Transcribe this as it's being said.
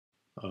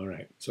All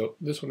right, so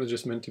this one is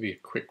just meant to be a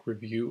quick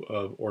review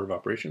of order of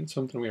operations,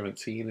 something we haven't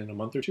seen in a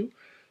month or two.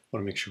 I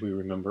want to make sure we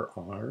remember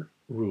our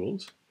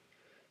rules.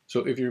 So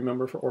if you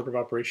remember for order of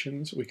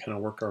operations, we kind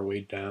of work our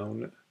way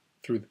down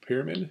through the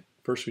pyramid.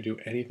 First we do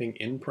anything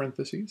in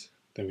parentheses,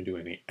 then we do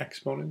any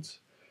exponents,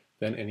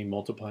 then any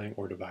multiplying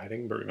or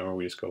dividing, but remember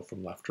we just go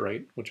from left to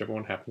right, whichever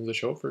one happens to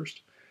show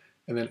first,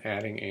 and then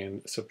adding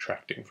and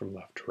subtracting from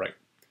left to right.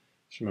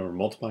 So remember,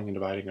 multiplying and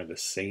dividing are the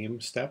same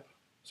step.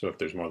 So if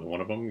there's more than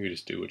one of them, you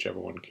just do whichever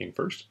one came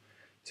first.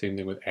 Same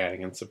thing with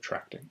adding and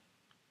subtracting.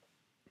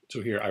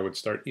 So here I would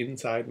start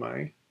inside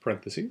my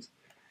parentheses.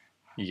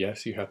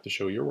 Yes, you have to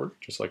show your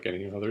work just like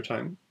any other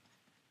time.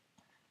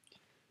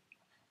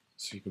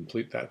 So you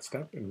complete that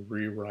step and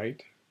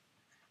rewrite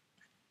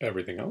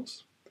everything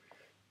else.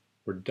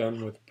 We're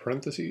done with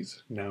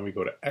parentheses. Now we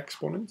go to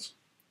exponents.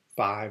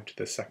 5 to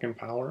the second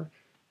power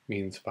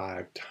means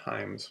 5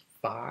 times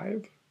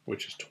 5,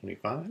 which is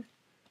 25.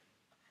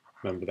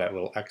 Remember that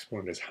little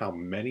exponent is how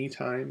many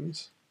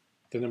times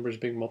the number is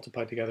being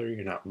multiplied together.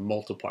 You're not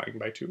multiplying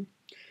by 2.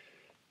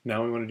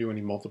 Now we want to do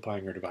any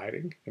multiplying or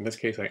dividing. In this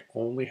case, I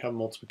only have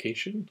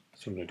multiplication,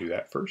 so I'm going to do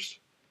that first.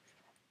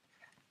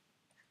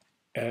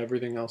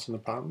 Everything else in the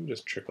problem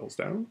just trickles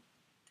down.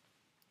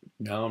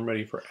 Now I'm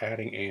ready for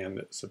adding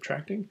and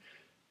subtracting.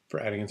 For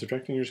adding and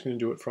subtracting, you're just going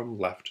to do it from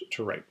left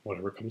to right,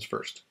 whatever comes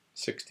first.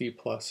 60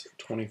 plus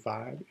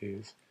 25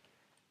 is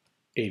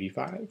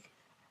 85.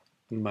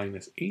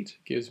 Minus 8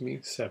 gives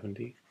me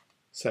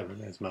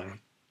 77 as my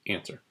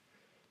answer.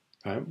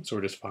 So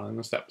we're just following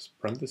the steps.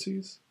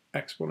 Parentheses,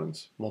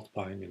 exponents,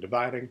 multiplying and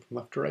dividing from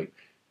left to right,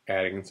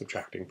 adding and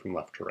subtracting from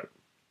left to right.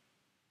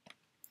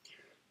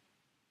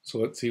 So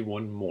let's see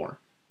one more.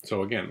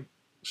 So again,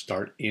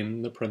 start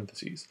in the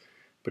parentheses.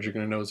 But you're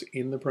going to notice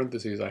in the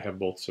parentheses I have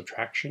both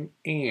subtraction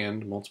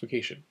and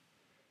multiplication.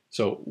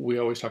 So we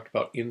always talked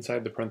about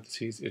inside the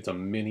parentheses, it's a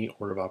mini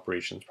order of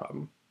operations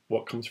problem.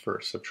 What comes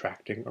first,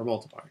 subtracting or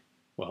multiplying?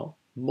 Well,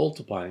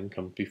 multiplying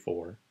comes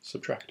before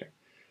subtracting.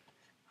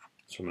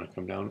 So I'm going to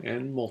come down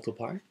and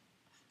multiply.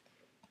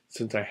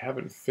 Since I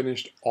haven't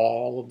finished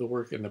all of the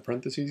work in the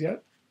parentheses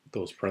yet,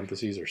 those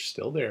parentheses are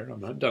still there.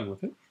 I'm not done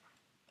with it.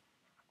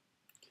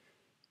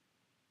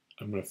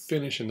 I'm going to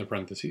finish in the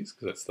parentheses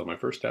because that's still my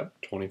first step.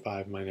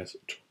 25 minus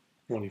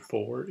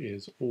 24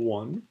 is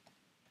 1.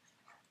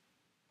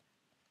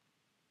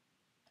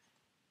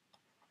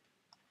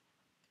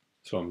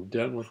 So I'm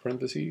done with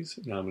parentheses.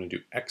 Now I'm going to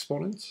do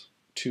exponents.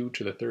 2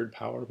 to the third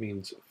power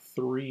means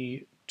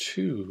 3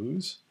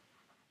 2's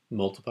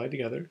multiplied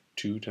together.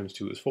 2 times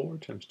 2 is 4,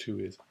 times 2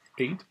 is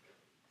 8.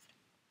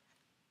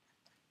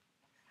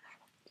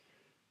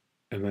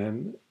 And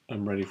then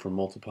I'm ready for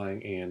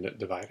multiplying and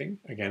dividing.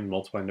 Again,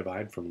 multiply and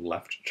divide from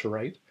left to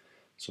right.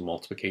 So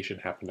multiplication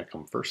happened to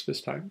come first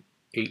this time.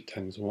 8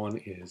 times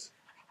 1 is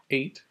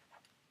 8.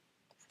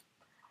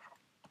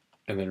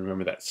 And then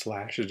remember that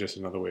slash is just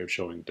another way of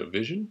showing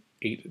division.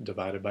 8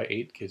 divided by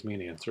 8 gives me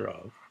an answer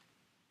of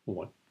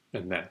 1.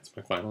 And that's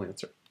my final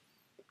answer.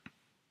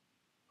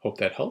 Hope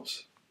that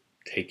helps.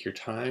 Take your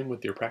time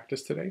with your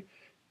practice today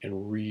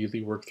and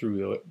really work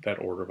through that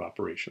order of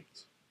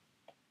operations.